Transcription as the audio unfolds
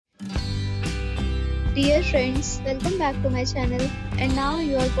Dear friends, welcome back to my channel, and now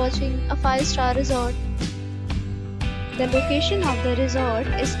you are watching a 5-star resort. The location of the resort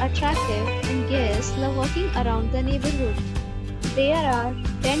is attractive and guests love walking around the neighborhood. There are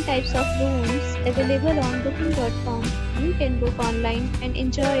 10 types of rooms available on booking.com. You can book online and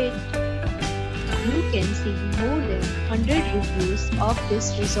enjoy it. You can see more than 100 reviews of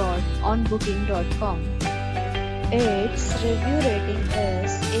this resort on booking.com. Its review rating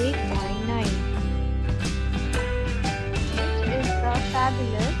is 8.9. Is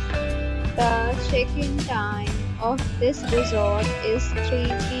fabulous. The check-in time of this resort is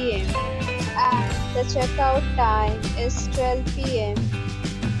 3 p.m. and the checkout time is 12 p.m.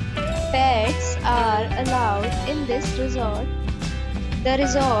 Pets are allowed in this resort. The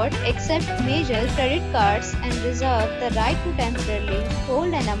resort accepts major credit cards and reserves the right to temporarily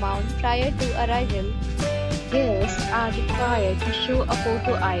hold an amount prior to arrival. Guests are required to show a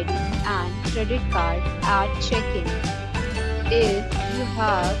photo ID and credit card at check-in. If you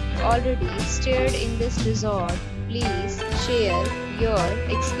have already stayed in this resort, please share your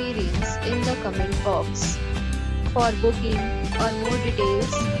experience in the comment box. For booking or more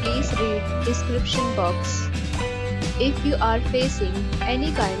details, please read description box. If you are facing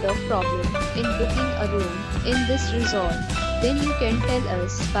any kind of problem in booking a room in this resort, then you can tell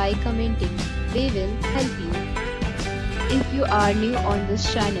us by commenting. We will help you. If you are new on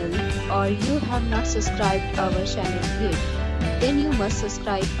this channel or you have not subscribed our channel yet, then you must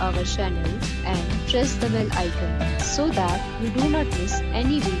subscribe our channel and press the bell icon so that you do not miss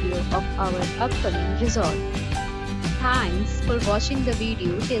any video of our upcoming resort. Thanks for watching the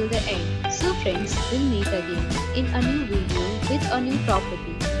video till the end. So friends, we'll meet again in a new video with a new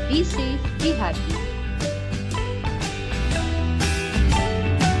property. Be safe, be happy.